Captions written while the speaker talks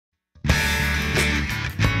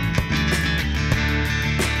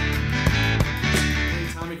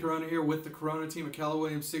Corona here with the Corona team at Keller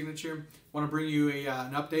Williams Signature. Want to bring you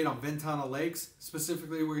an update on Ventana Lakes.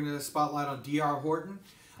 Specifically, we're going to spotlight on DR Horton.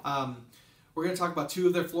 We're going to talk about two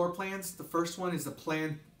of their floor plans. The first one is the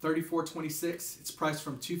Plan 3426. It's priced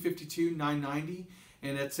from $252,990,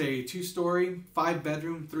 and it's a 2-story,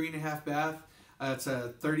 5-bedroom, 3.5 bath. It's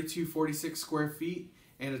a 3246 square feet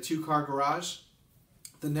and a 2-car garage.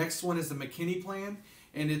 The next one is the Mckinney Plan,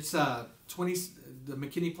 and it's the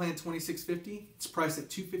Mckinney Plan 2650. It's priced at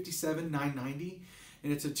 $257,990,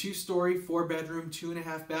 and it's a 2-story, 4-bedroom,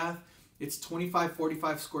 2.5 bath. It's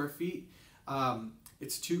 2545 square feet.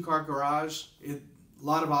 It's a 2-car garage. A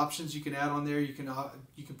lot of options you can add on there. You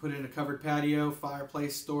can put in a covered patio,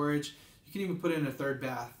 fireplace, storage. You can even put in a 3rd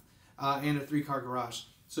bath and a 3-car garage.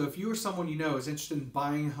 So if you or someone you know is interested in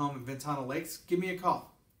buying a home in Ventana Lakes, give me a call.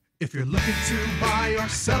 If you're looking to buy or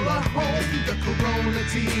sell a home, the Corona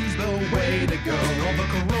team's the way to go. Call the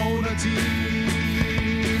Corona team.